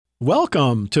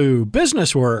Welcome to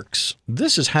Business Works.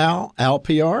 This is Hal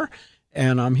PR,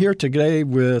 and I'm here today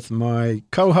with my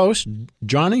co-host,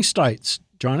 Johnny Stites.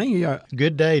 Johnny?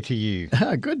 Good day to you.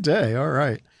 Good day. All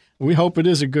right. We hope it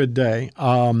is a good day.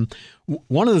 One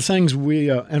of the things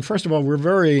and first of all, we're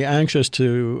very anxious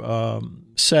to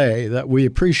say that we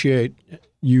appreciate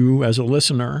you as a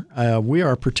listener. We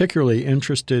are particularly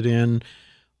interested in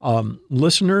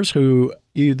listeners who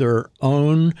either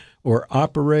own or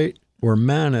operate or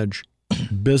manage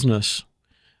business.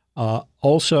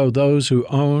 Also, those who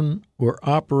own or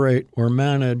operate or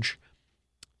manage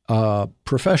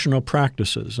professional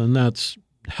practices, and that's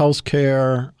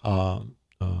healthcare,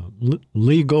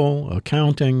 legal,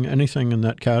 accounting, anything in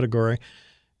that category.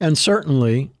 And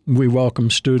certainly, we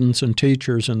welcome students and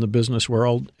teachers in the business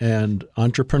world and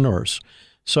entrepreneurs.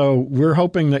 So we're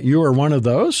hoping that you are one of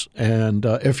those, and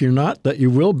if you're not, that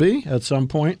you will be at some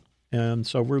point. And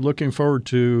so we're looking forward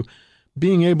to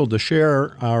being able to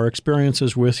share our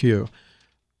experiences with you.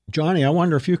 Johnny, I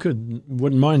wonder if you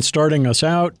wouldn't mind starting us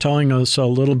out, telling us a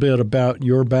little bit about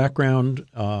your background,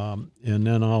 and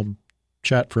then I'll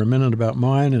chat for a minute about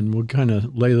mine, and we'll kind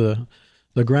of lay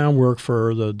the groundwork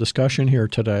for the discussion here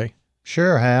today.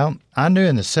 Sure, Hal. I knew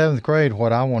in the 7th grade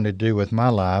what I wanted to do with my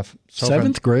life.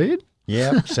 Seventh grade?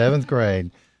 Yep, 7th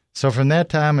grade. So from that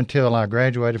time until I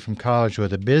graduated from college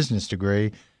with a business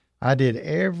degree, I did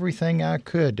everything I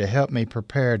could to help me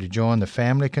prepare to join the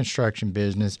family construction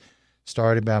business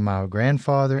started by my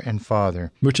grandfather and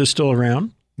father. Which is still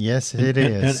around? Yes, it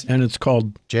is. And it's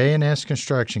called? J&S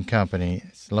Construction Company.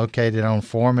 It's located on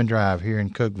Foreman Drive here in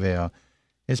Cookeville.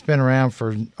 It's been around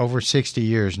for over 60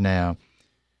 years now.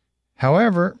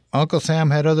 However, Uncle Sam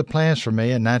had other plans for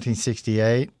me in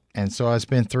 1968, and so I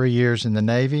spent 3 years in the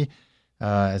Navy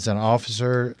as an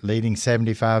officer leading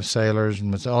 75 sailors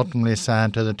and was ultimately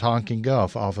assigned to the Tonkin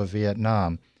Gulf off of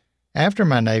Vietnam. After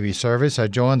my Navy service, I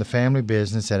joined the family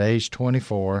business at age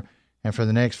 24, and for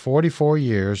the next 44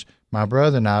 years, my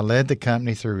brother and I led the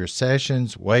company through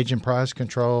recessions, wage and price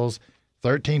controls,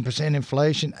 13%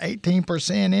 inflation,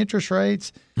 18% interest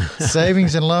rates,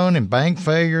 savings and loan and bank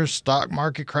failures, stock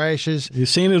market crashes. You've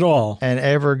seen it all. And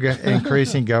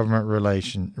ever-increasing government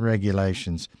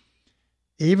regulations.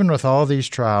 Even with all these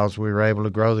trials, we were able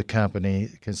to grow the company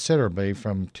considerably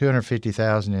from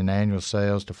 $250,000 in annual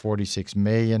sales to $46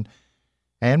 million,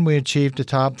 and we achieved a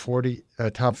top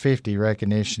 50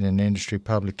 recognition in industry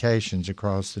publications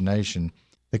across the nation.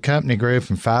 The company grew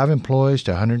from 5 employees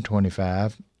to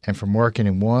 125, and from working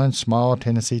in one small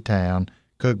Tennessee town,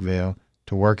 Cookeville,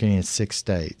 to working in 6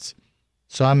 states.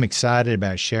 So I'm excited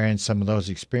about sharing some of those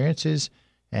experiences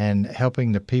and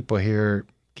helping the people here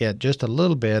get just a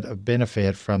little bit of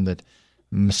benefit from the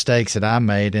mistakes that I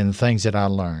made and the things that I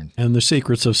learned. And the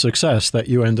secrets of success that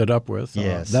you ended up with.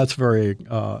 Yes. That's very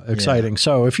exciting. Yeah.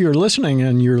 So if you're listening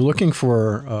and you're looking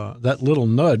for that little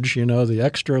nudge, the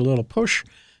extra little push,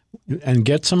 and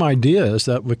get some ideas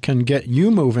that can get you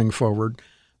moving forward,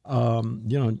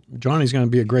 Johnny's going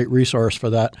to be a great resource for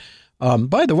that.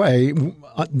 By the way,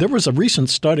 there was a recent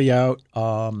study out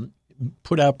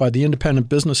put out by the Independent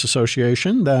Business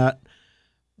Association that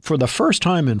for the first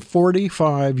time in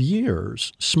 45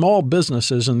 years, small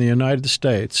businesses in the United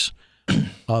States,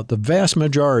 the vast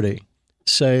majority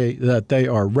say that they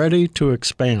are ready to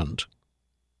expand.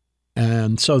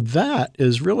 And so that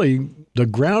is really the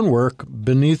groundwork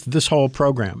beneath this whole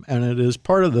program, and it is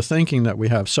part of the thinking that we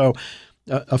have. So,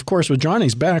 of course, with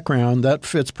Johnny's background, that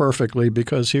fits perfectly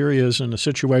because here he is in a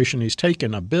situation. He's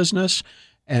taken a business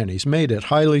and he's made it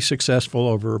highly successful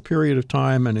over a period of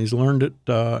time, and he's learned it,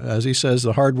 as he says,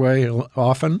 the hard way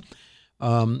often.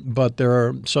 But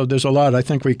there's a lot I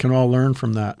think we can all learn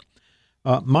from that.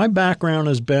 My background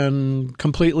has been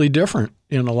completely different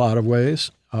in a lot of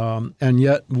ways, and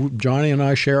yet Johnny and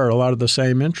I share a lot of the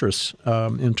same interests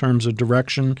in terms of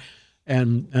direction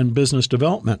and business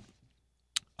development.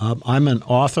 I'm an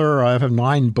author. I have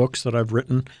 9 books that I've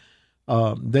written.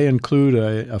 They include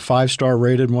a 5-star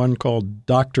rated one called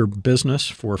Dr. Business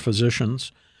for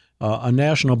physicians, a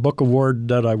National Book Award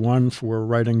that I won for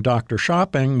writing Dr.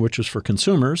 Shopping, which is for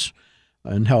consumers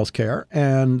in healthcare,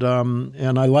 and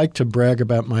I like to brag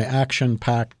about my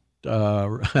action-packed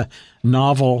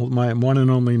novel, my one and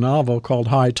only novel called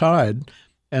High Tide,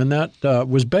 and that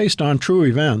was based on true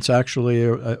events. Actually,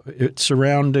 it's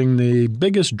surrounding the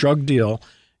biggest drug deal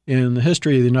in the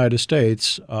history of the United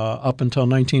States up until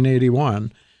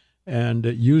 1981, and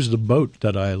it used the boat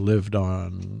that I lived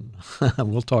on.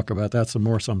 We'll talk about that some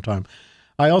more sometime.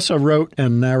 I also wrote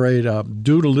and narrate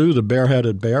Doodaloo the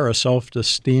Bareheaded Bear, a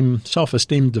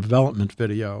self-esteem development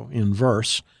video in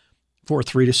verse for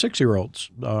 3 to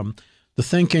 6-year-olds. The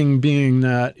thinking being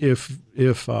that if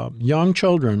young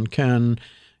children can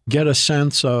get a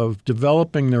sense of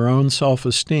developing their own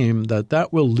self-esteem, that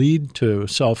will lead to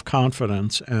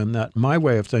self-confidence, and that my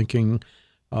way of thinking,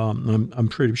 I'm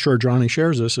pretty sure Johnny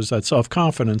shares this, is that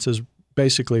self-confidence is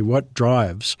basically what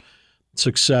drives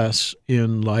success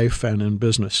in life and in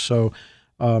business. So,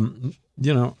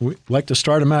 we like to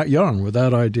start them out young with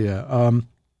that idea.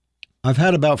 I've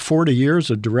had about 40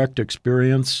 years of direct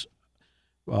experience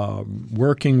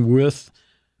working with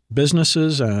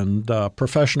businesses and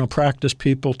professional practice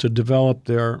people to develop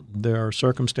their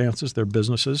circumstances, their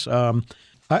businesses.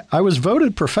 I was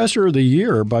voted Professor of the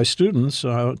Year by students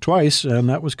twice, and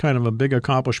that was kind of a big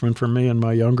accomplishment for me in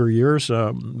my younger years,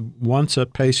 once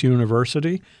at Pace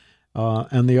University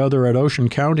and the other at Ocean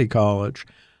County College.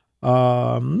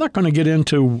 I'm not going to get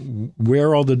into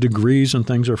where all the degrees and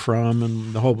things are from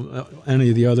and any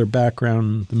of the other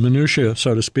background, the minutiae,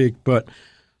 so to speak, but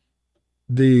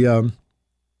the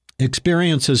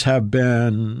experiences have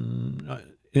been,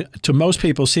 to most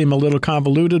people, seem a little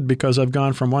convoluted because I've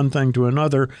gone from one thing to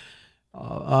another.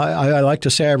 I like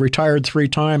to say I retired 3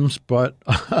 times, but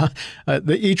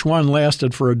each one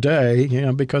lasted for a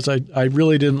day, because I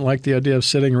really didn't like the idea of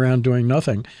sitting around doing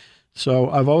nothing. So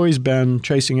I've always been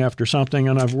chasing after something,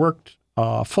 and I've worked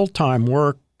full-time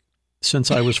work since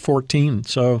I was 14.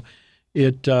 So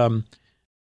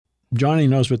Johnny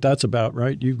knows what that's about,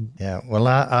 right? Yeah, well,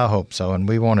 I hope so. And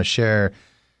we want to share,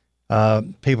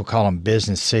 people call them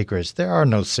business secrets. There are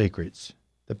no secrets.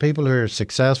 The people who are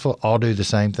successful all do the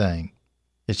same thing.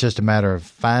 It's just a matter of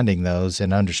finding those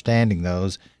and understanding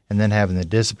those and then having the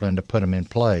discipline to put them in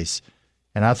place.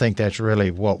 And I think that's really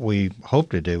what we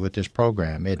hope to do with this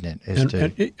program, isn't it? Is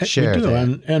to share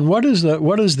that. And what is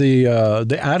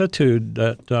the attitude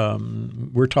that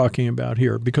we're talking about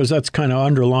here? Because that's kind of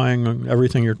underlying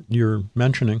everything you're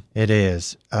mentioning. It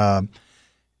is.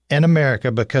 In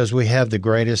America, because we have the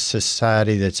greatest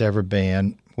society that's ever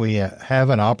been, we have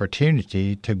an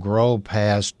opportunity to grow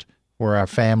past where our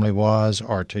family was,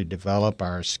 or to develop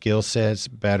our skill sets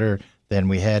better than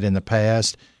we had in the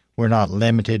past. We're not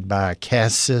limited by a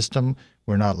caste system.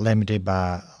 We're not limited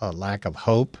by a lack of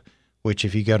hope, which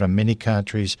if you go to many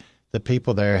countries, the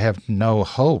people there have no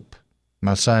hope.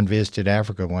 My son visited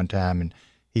Africa one time, and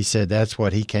he said that's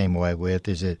what he came away with,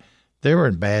 is that they were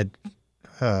in bad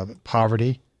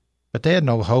poverty, but they had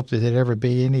no hope that it'd ever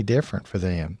be any different for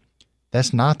them.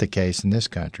 That's not the case in this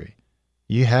country.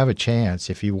 You have a chance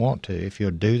if you want to. If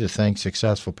you'll do the things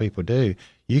successful people do,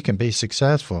 you can be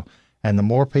successful. And the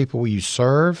more people you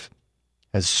serve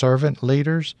as servant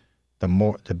leaders, the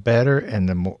better and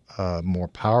the more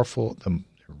powerful, the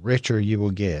richer you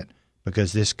will get,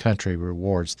 because this country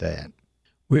rewards that.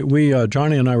 We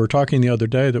Johnny and I were talking the other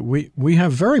day that we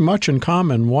have very much in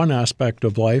common. One aspect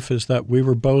of life is that we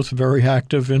were both very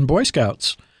active in Boy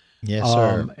Scouts. Yes,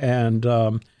 sir.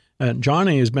 And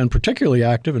Johnny has been particularly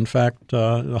active. In fact,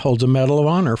 holds a Medal of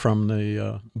Honor from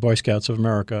the Boy Scouts of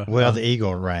America. Well, the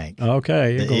Eagle rank.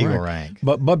 Okay, the Eagle rank.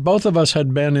 But both of us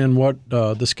had been in what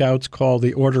the Scouts call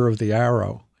the Order of the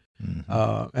Arrow,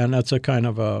 and that's a kind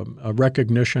of a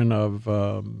recognition of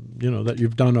that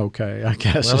you've done okay, I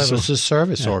guess. Well, it was a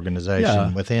service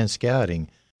organization within Scouting,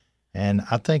 and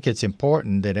I think it's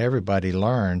important that everybody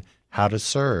learn how to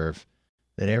serve,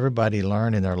 that everybody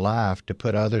learn in their life to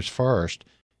put others first.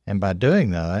 And by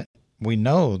doing that, we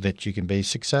know that you can be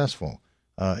successful.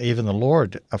 Even the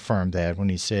Lord affirmed that when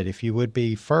he said, if you would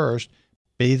be first,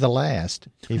 be the last.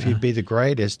 If you'd be the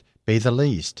greatest, be the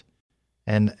least.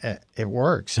 And it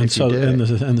works. And so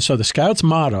the Scouts'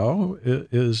 motto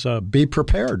is be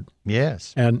prepared.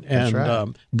 Yes. And right.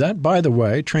 That, by the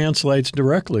way, translates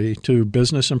directly to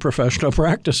business and professional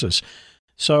practices.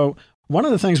 So one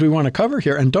of the things we want to cover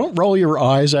here, and don't roll your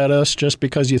eyes at us just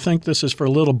because you think this is for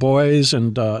little boys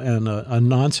and a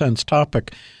nonsense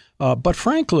topic. But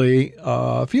frankly,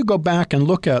 if you go back and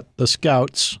look at the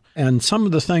Scouts and some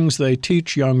of the things they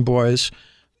teach young boys,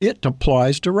 it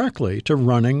applies directly to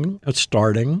running,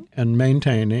 starting, and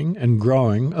maintaining and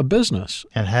growing a business.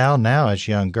 And how now as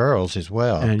young girls as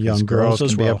well. And young girls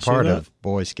as can well. Be a part of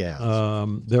Boy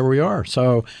Scouts. There we are.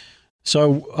 So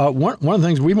one of the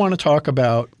things we want to talk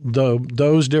about,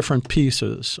 those different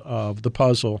pieces of the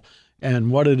puzzle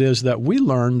and what it is that we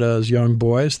learned as young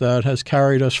boys that has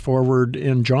carried us forward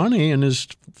in Johnny and his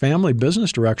family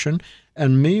business direction,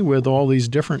 and me with all these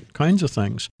different kinds of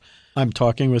things. I'm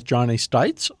talking with Johnny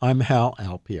Stites. I'm Hal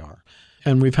Alpiar.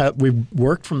 And we've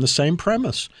worked from the same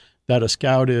premise that a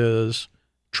Scout is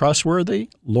trustworthy,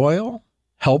 loyal,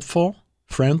 helpful,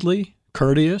 friendly,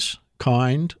 courteous,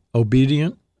 kind,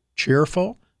 obedient,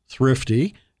 cheerful,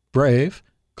 thrifty, brave,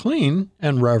 clean,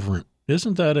 and reverent.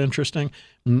 Isn't that interesting?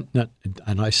 And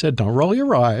I said, don't roll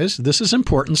your eyes. This is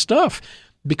important stuff.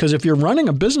 Because if you're running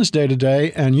a business day to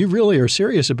day and you really are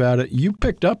serious about it, you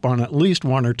picked up on at least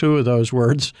one or two of those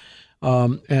words.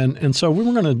 And so we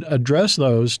were going to address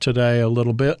those today a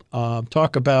little bit,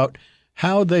 talk about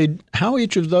how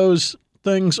each of those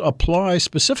things apply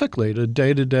specifically to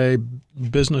day-to-day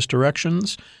business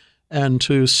directions and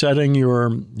to setting your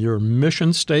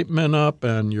mission statement up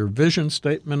and your vision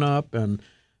statement up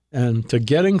and to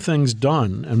getting things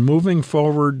done and moving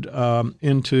forward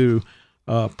into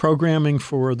programming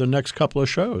for the next couple of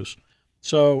shows.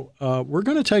 So we're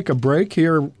going to take a break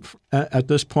here at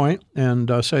this point and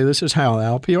say this is Hal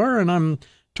Alpiar, and I'm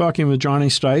talking with Johnny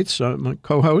Stites, my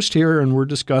co-host here, and we're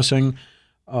discussing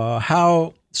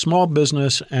how small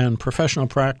business and professional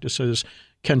practices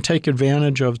can take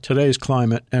advantage of today's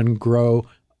climate and grow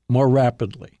more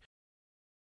rapidly.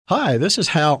 Hi, this is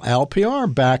Hal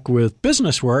Alpiar back with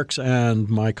BusinessWorks and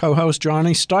my co-host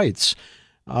Johnny Stites.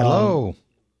 Hello.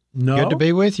 No? Good to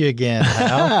be with you again,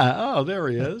 Hal. Oh, there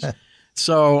he is.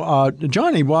 So,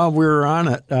 Johnny, while we're on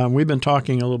it, we've been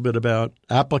talking a little bit about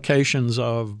applications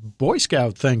of Boy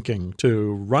Scout thinking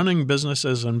to running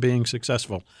businesses and being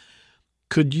successful.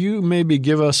 Could you maybe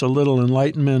give us a little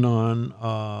enlightenment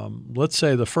on, let's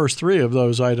say, the first three of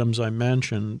those items I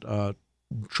mentioned?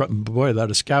 That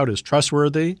a scout is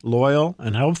trustworthy, loyal,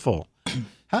 and helpful.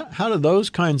 How do those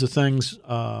kinds of things,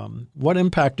 what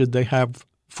impact did they have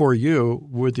for you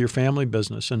with your family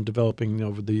business and developing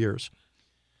over the years?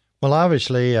 Well,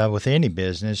 obviously, with any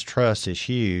business, trust is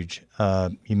huge.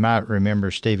 You might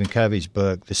remember Stephen Covey's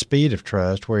book, The Speed of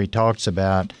Trust, where he talks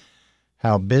about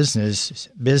how businesses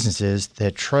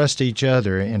that trust each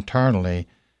other internally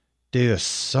do a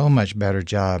so much better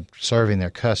job serving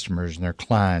their customers and their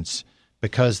clients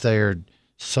because they're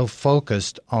so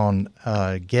focused on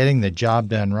getting the job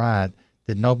done right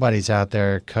that nobody's out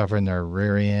there covering their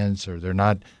rear ends or they're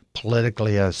not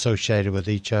politically associated with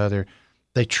each other.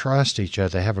 They trust each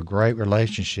other. They have a great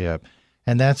relationship.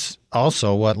 And that's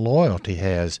also what loyalty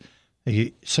has.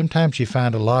 Sometimes you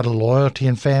find a lot of loyalty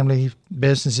in family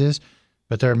businesses,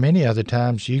 but there are many other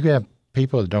times you have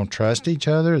people that don't trust each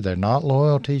other. They're not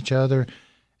loyal to each other,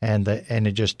 and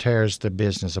it just tears the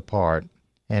business apart.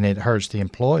 And it hurts the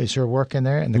employees who are working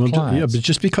there and the clients. Yeah, but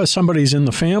just because somebody's in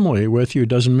the family with you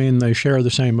doesn't mean they share the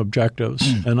same objectives.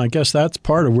 And I guess that's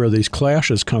part of where these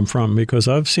clashes come from, because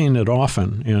I've seen it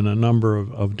often in a number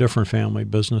of different family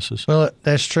businesses. Well,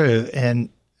 that's true. And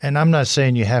I'm not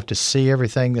saying you have to see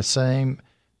everything the same,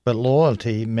 but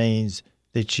loyalty means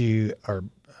that you are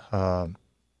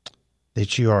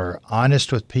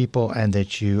honest with people and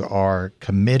that you are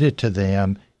committed to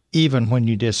them even when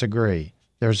you disagree.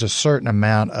 There's a certain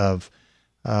amount of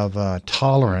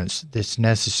tolerance that's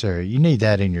necessary. You need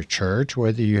that in your church,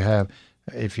 if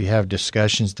you have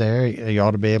discussions there, you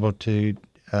ought to be able to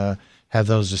have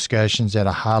those discussions at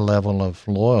a high level of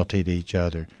loyalty to each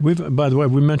other. By the way,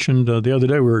 we mentioned the other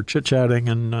day we were chit-chatting,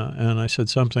 and I said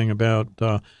something about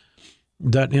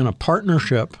that in a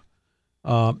partnership,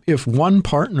 if one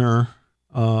partner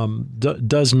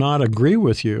does not agree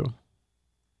with you,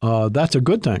 that's a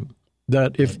good thing.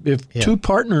 That if two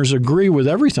partners agree with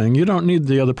everything, you don't need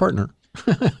the other partner.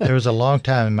 There was a long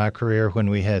time in my career when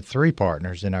we had three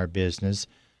partners in our business,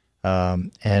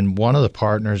 and one of the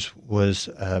partners was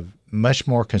much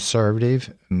more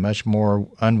conservative, much more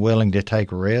unwilling to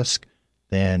take risk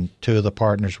than two of the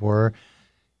partners were.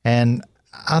 And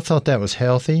I thought that was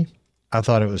healthy. I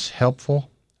thought it was helpful.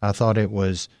 I thought it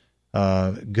was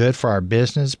good for our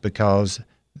business because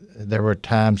there were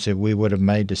times that we would have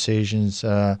made decisions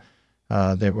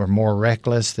that were more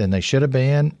reckless than they should have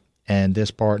been, and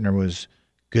this partner was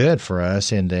good for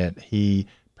us in that he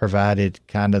provided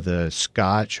kind of the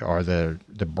scotch or the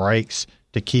brakes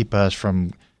to keep us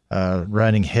from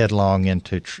running headlong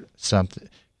into something.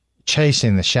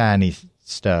 Chasing the shiny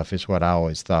stuff is what I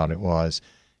always thought it was.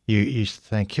 You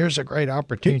think, here's a great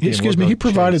opportunity. Excuse me, he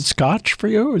provided scotch for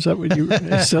you? Is that what you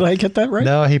did I get that right?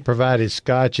 No, he provided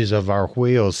scotches of our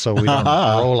wheels so we don't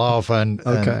roll off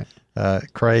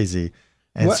crazy.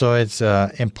 And so it's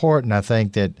important, I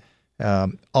think, that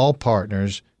all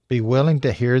partners be willing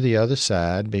to hear the other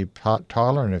side, be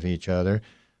tolerant of each other,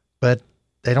 but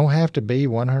they don't have to be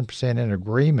 100% in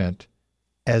agreement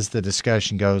as the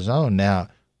discussion goes on. Now,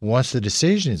 once the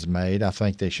decision is made, I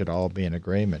think they should all be in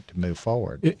agreement to move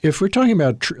forward. If we're talking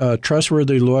about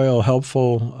trustworthy, loyal,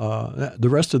 helpful, the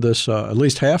rest of this, at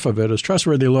least half of it, is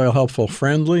trustworthy, loyal, helpful,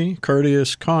 friendly,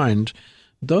 courteous, kind.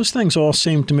 Those things all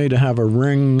seem to me to have a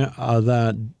ring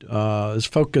that is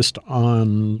focused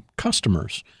on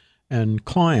customers and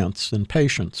clients and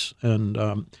patients.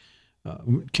 And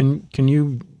can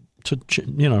you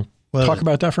talk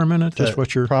about that for a minute? Just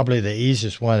what you're probably the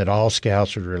easiest one that all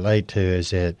scouts would relate to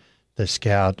is that the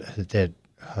scout that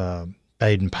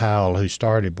Baden Powell, who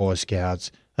started Boy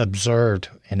Scouts, observed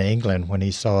in England when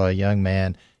he saw a young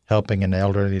man helping an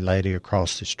elderly lady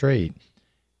across the street.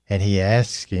 And he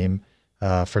asked him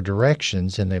for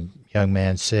directions, and the young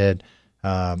man said,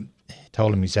 he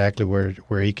told him exactly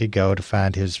where he could go to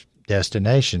find his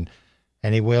destination.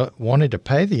 And he wanted to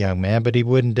pay the young man, but he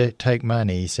wouldn't take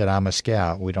money. He said, I'm a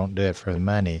scout. We don't do it for the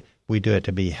money. We do it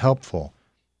to be helpful.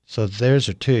 So those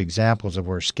are two examples of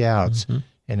where scouts,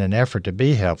 in an effort to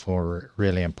be helpful, are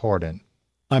really important.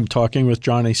 I'm talking with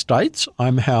Johnny Stites.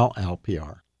 I'm Hal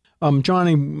Alpiar.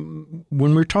 Johnny,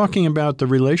 when we're talking about the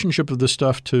relationship of the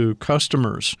stuff to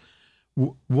customers,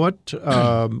 what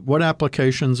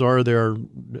applications are there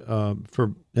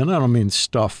for? And I don't mean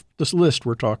stuff. This list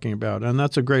we're talking about, and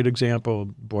that's a great example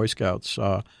of Boy Scouts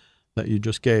that you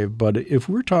just gave. But if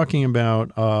we're talking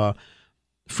about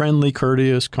friendly,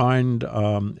 courteous, kind,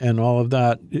 and all of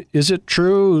that, is it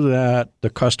true that the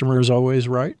customer is always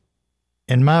right?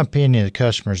 In my opinion, the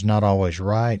customer is not always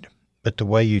right, but the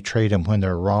way you treat them when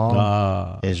they're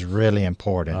wrong is really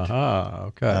important.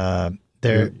 Okay.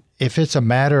 If it's a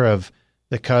matter of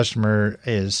the customer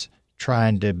is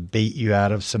trying to beat you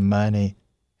out of some money,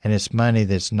 and it's money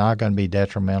that's not going to be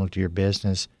detrimental to your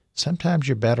business, sometimes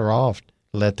you're better off to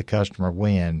let the customer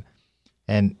win.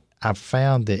 And I've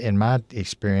found that in my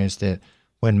experience that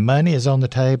when money is on the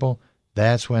table,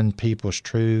 that's when people's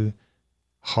true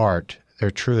heart,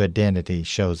 their true identity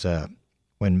shows up.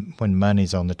 When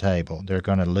money's on the table, they're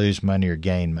going to lose money or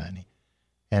gain money.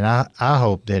 And I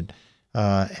hope that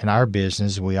in our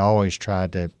business, we always try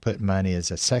to put money as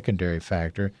a secondary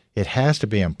factor. It has to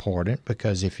be important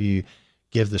because if you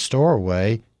give the store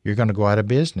away, you're going to go out of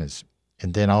business.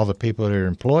 And then all the people that are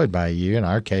employed by you, in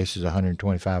our case is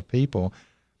 125 people,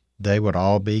 they would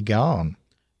all be gone.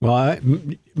 Well,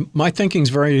 my thinking's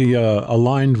very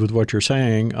aligned with what you're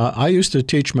saying. I used to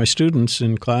teach my students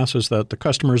in classes that the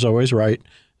customer is always right,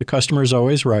 the customer is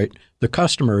always right, the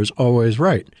customer is always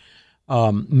right,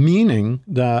 meaning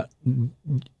that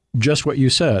just what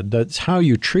you said, that's how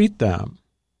you treat them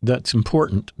that's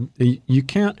important. You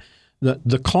can't –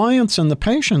 the clients and the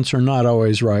patients are not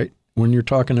always right when you're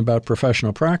talking about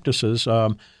professional practices.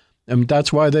 And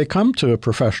that's why they come to a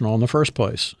professional in the first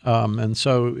place. And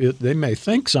so they may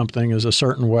think something is a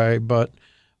certain way, but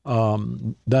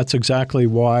that's exactly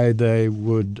why they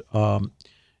would,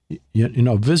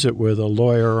 visit with a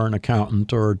lawyer or an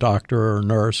accountant or a doctor or a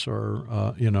nurse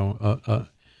or,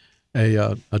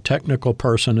 a technical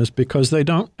person, is because they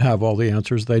don't have all the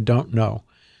answers. They don't know.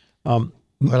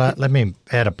 Let me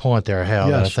add a point there, Hal,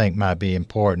 that I think might be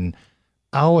important.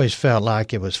 I always felt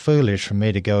like it was foolish for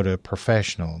me to go to a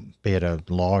professional, be it a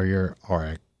lawyer or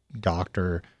a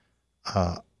doctor,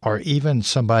 or even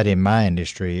somebody in my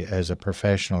industry as a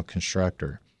professional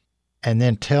constructor, and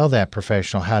then tell that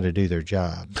professional how to do their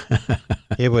job.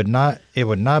 It would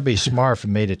not be smart for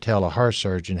me to tell a heart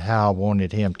surgeon how I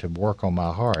wanted him to work on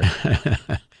my heart,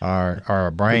 or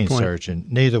a brain surgeon.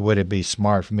 Neither would it be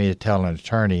smart for me to tell an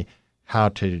attorney how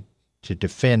to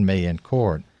defend me in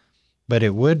court. But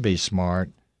it would be smart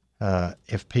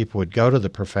if people would go to the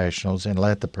professionals and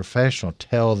let the professional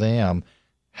tell them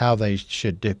how they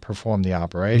should perform the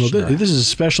operation. Well, this is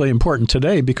especially important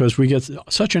today because we get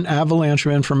such an avalanche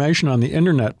of information on the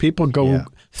internet. People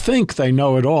think they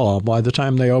know it all by the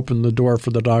time they open the door for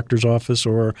the doctor's office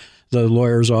or the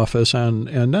lawyer's office,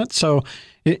 and that's so.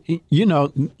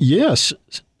 Yes.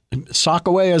 Sock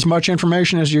away as much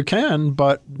information as you can,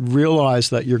 but realize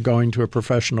that you're going to a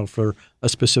professional for a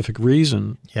specific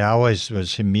reason. Yeah, I always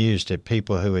was amused at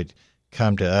people who would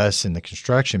come to us in the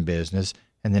construction business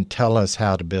and then tell us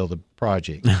how to build a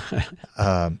project.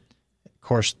 Of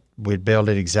course, we'd build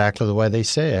it exactly the way they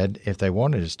said if they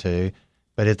wanted us to,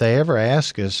 but if they ever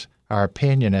ask us our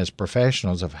opinion as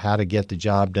professionals of how to get the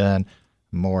job done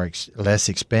less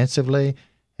expensively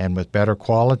and with better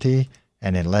quality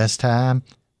and in less time,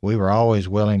 we were always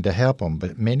willing to help them,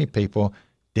 but many people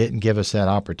didn't give us that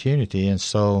opportunity, and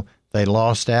so they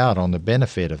lost out on the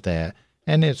benefit of that.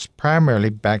 And it's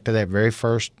primarily back to that very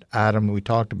first item we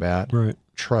talked about, right.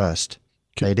 Trust.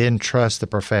 They didn't trust the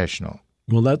professional.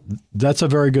 Well, that's a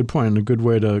very good point and a good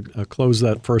way to close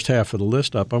that first half of the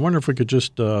list up. I wonder if we could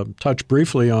just touch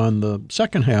briefly on the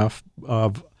second half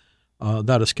of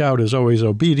that a scout is always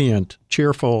obedient,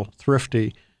 cheerful,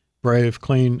 thrifty, brave,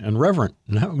 clean, and reverent.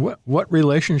 What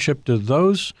relationship do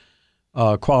those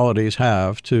qualities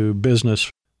have to business?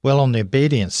 Well, on the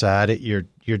obedience side,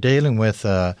 you're dealing with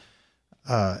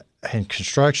in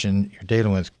construction. You're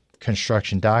dealing with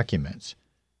construction documents,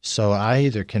 So I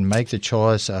either can make the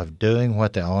choice of doing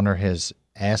what the owner has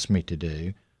asked me to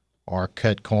do, or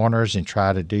cut corners and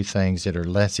try to do things that are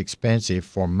less expensive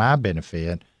for my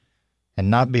benefit and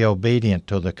not be obedient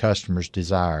to the customer's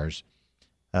desires.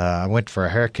 I went for a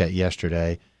haircut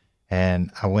yesterday,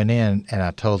 and I went in and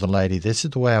I told the lady, this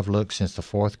is the way I've looked since the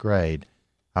 4th grade.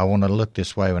 I want to look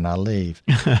this way when I leave.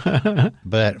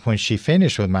 But when she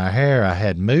finished with my hair, I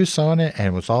had mousse on it, and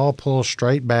it was all pulled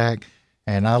straight back,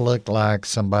 and I looked like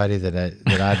somebody that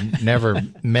I'd never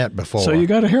met before. So you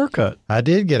got a haircut. I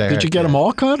did get a haircut. Did you get them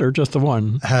all cut or just the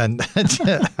one?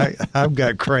 I've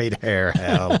got great hair,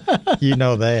 Hal. You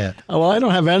know that. Well, I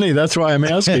don't have any. That's why I'm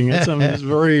asking. It's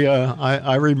very.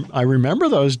 I remember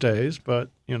those days, but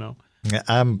you know.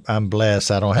 I'm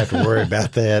blessed. I don't have to worry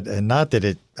about that, and not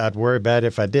that I'd worry about it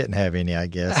if I didn't have any. I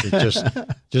guess it's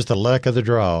just the luck of the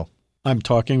draw. I'm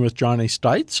talking with Johnny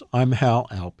Stites. I'm Hal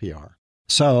Alpiar.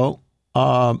 So.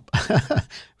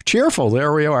 Cheerful,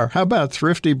 there we are. How about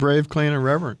thrifty, brave, clean, and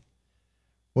reverent?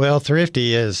 Well,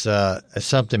 thrifty is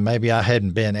something maybe I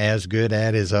hadn't been as good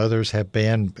at as others have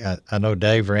been. I know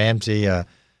Dave Ramsey.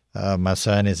 My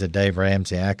son is a Dave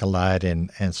Ramsey acolyte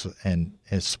and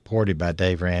is supported by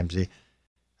Dave Ramsey.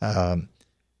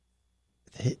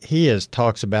 He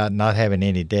talks about not having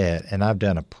any debt, and I've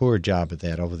done a poor job of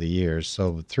that over the years.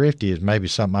 So thrifty is maybe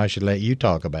something I should let you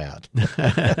talk about.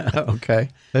 Okay.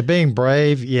 But being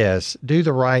brave, yes, do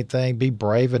the right thing. Be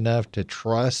brave enough to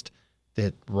trust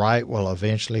that right will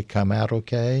eventually come out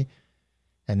okay.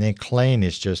 And then clean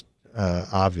is just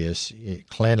obvious.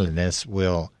 Cleanliness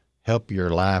will help your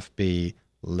life be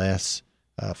less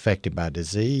affected by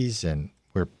disease, and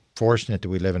we're fortunate that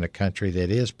we live in a country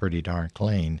that is pretty darn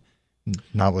clean,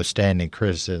 notwithstanding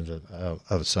criticism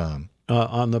of some.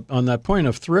 On that point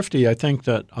of thrifty, I think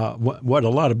that what a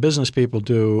lot of business people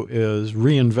do is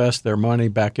reinvest their money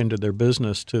back into their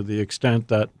business to the extent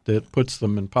that it puts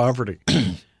them in poverty.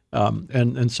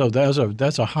 And so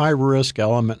that's a high risk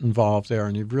element involved there,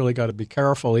 and you've really got to be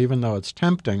careful, even though it's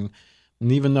tempting,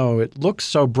 and even though it looks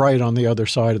so bright on the other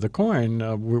side of the coin,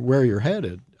 where you're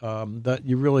headed, that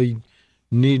you really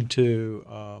need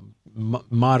to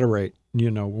moderate.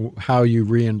 How you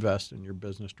reinvest in your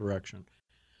business direction.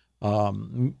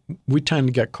 We tend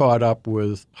to get caught up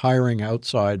with hiring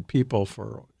outside people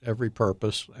for every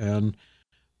purpose, and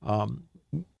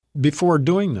before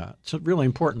doing that, it's really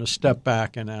important to step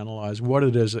back and analyze what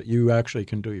it is that you actually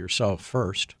can do yourself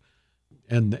first,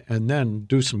 and then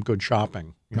do some good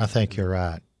shopping. I think you're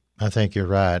right.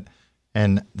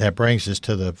 And that brings us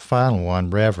to the final one,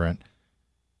 reverent.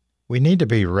 We need to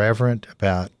be reverent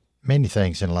about many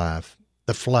things in life.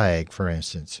 The flag, for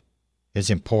instance, is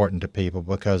important to people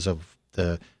because of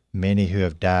the many who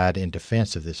have died in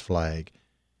defense of this flag.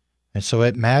 And so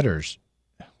it matters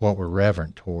what we're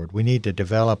reverent toward. We need to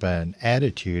develop an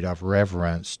attitude of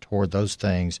reverence toward those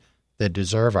things that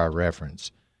deserve our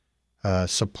reverence.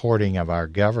 Supporting of our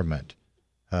government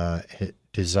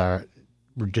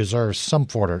deserves some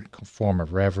form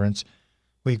of reverence.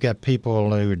 We've got people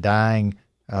who are dying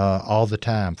all the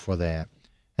time for that.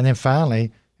 And then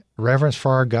finally, reverence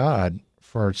for our God,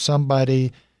 for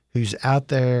somebody who's out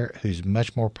there who's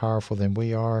much more powerful than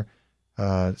we are.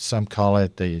 Some call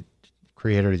it the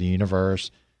creator of the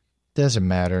universe. Doesn't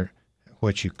matter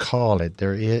what you call it.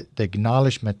 The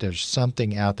acknowledgement there's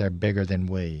something out there bigger than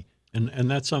we.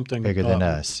 And that's something bigger than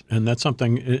us. And that's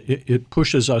something it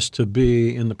pushes us to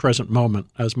be in the present moment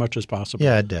as much as possible.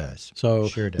 Yeah, it does. So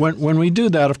sure does. When we do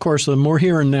that, of course, the more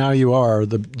here and now you are,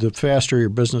 the faster your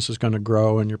business is going to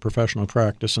grow and your professional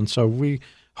practice. And so we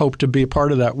hope to be a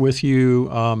part of that with you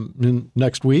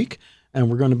next week. And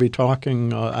we're going to be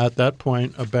talking at that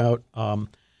point about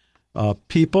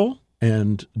people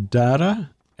and data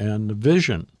and the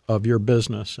vision of your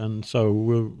business. And so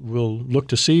we'll look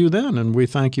to see you then. And we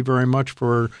thank you very much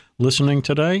for listening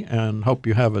today and hope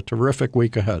you have a terrific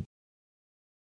week ahead.